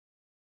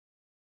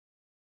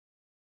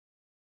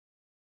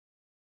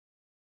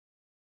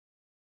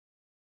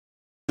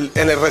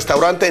En el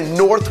restaurante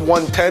North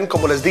 110,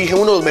 como les dije,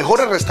 uno de los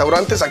mejores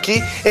restaurantes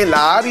aquí en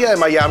la área de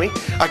Miami.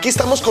 Aquí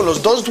estamos con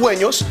los dos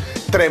dueños,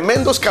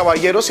 tremendos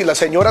caballeros, y la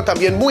señora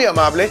también muy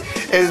amable,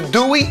 es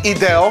Dewey y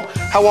Dale.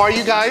 How are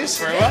you guys?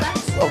 Very well.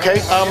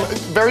 Okay,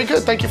 very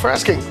good. Thank you for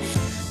asking.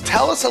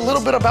 Tell us a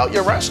little bit about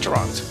your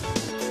restaurant.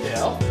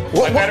 Dale?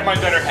 My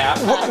better half.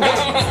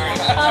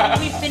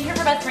 We've been here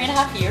for about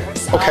 3.5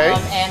 years. Okay.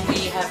 And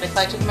we have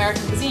eclectic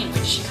American cuisine,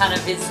 which kind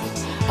of is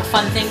a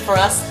fun thing for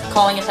us,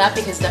 calling it that,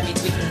 because that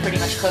means we can pretty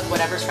much cook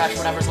whatever's fresh,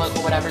 whatever's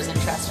local, whatever's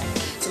interesting.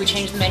 So we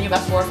change the menu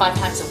about 4 or 5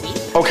 times a week.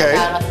 Okay.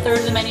 About a third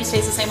of the menu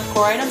stays the same with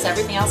core items.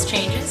 Everything else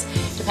changes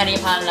depending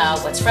upon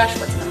what's fresh,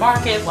 what's in the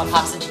market, what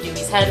pops into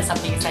Dewey's head is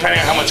something exciting.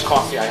 Depending on how much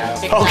coffee I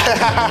have.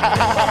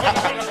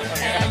 Exactly.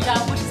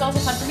 And which is also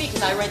fun for me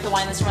because I write the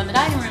wine list around the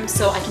dining room,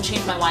 so I can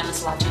change my wine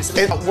list a lot too. So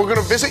And we're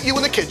gonna visit you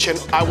in the kitchen.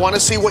 I want to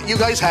see what you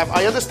guys have.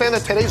 I understand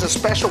that today's a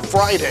special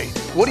Friday.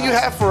 What do you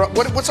have for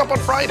what's up on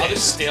Friday? Oh,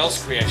 this is Dale's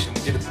creation.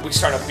 We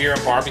start a beer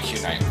and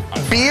barbecue night.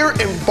 Beer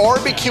and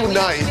barbecue we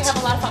night. have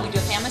a lot of fun. We do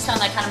a family style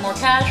night, kind of more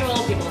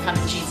casual. People will come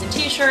in jeans and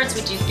t-shirts.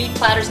 We do big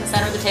platters in the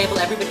center of the table.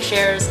 Everybody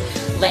shares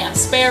lamb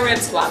spare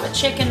ribs, guava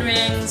chicken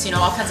rings, you know,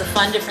 all kinds of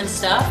fun, different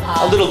stuff.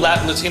 A little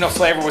Latino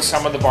flavor with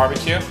some of the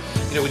barbecue.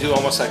 You know, we do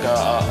almost like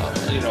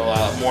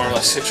more or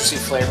less citrusy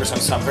flavors on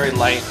some, very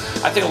light.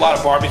 I think a lot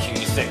of barbecue,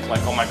 you think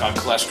like, oh my God,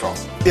 cholesterol.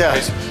 Yeah.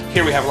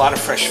 Here we have a lot of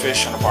fresh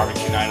fish on a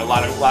barbecue night, a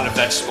lot of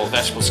vegetable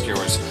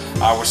skewers.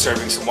 We're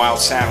serving some wild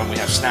salmon. We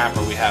have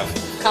snapper. We have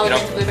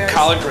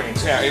collard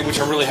greens, yeah, which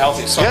are really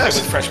healthy. Something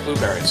with fresh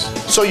blueberries.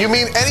 So you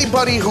mean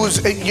anybody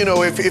who's, you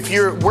know, if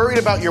you're worried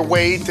about your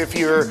weight, if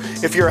you're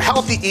a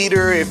healthy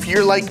eater, if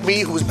you're like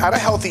me who's not a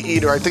healthy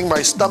eater, I think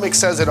my stomach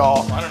says it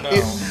all. I don't know.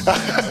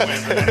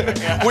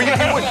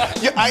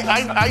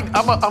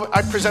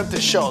 I present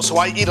this show, so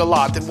I eat a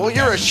lot. And well,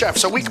 you're a chef,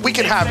 so we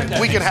can have it.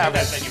 We can have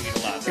it.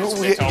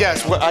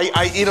 Yes,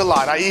 I eat a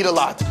lot. I eat a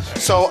lot.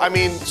 So I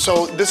mean,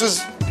 so this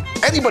is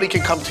anybody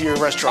can come to your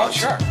restaurant. Oh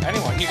sure,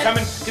 anyone. You come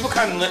in. People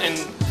come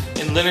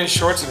in linen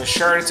shorts and a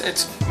shirt.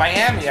 It's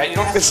Miami. You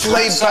don't have It's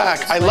laid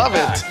back. I love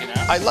it. You know?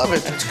 I love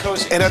it. And it's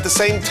cozy. And at the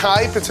same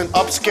time, it's an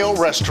upscale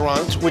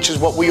restaurant, which is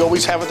what we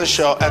always have at the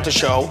show.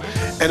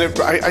 And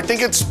I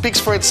think it speaks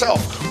for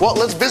itself. Well,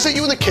 let's visit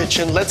you in the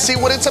kitchen. Let's see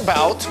what it's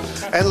about,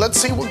 and let's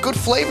see what good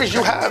flavors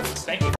you have. Thank you.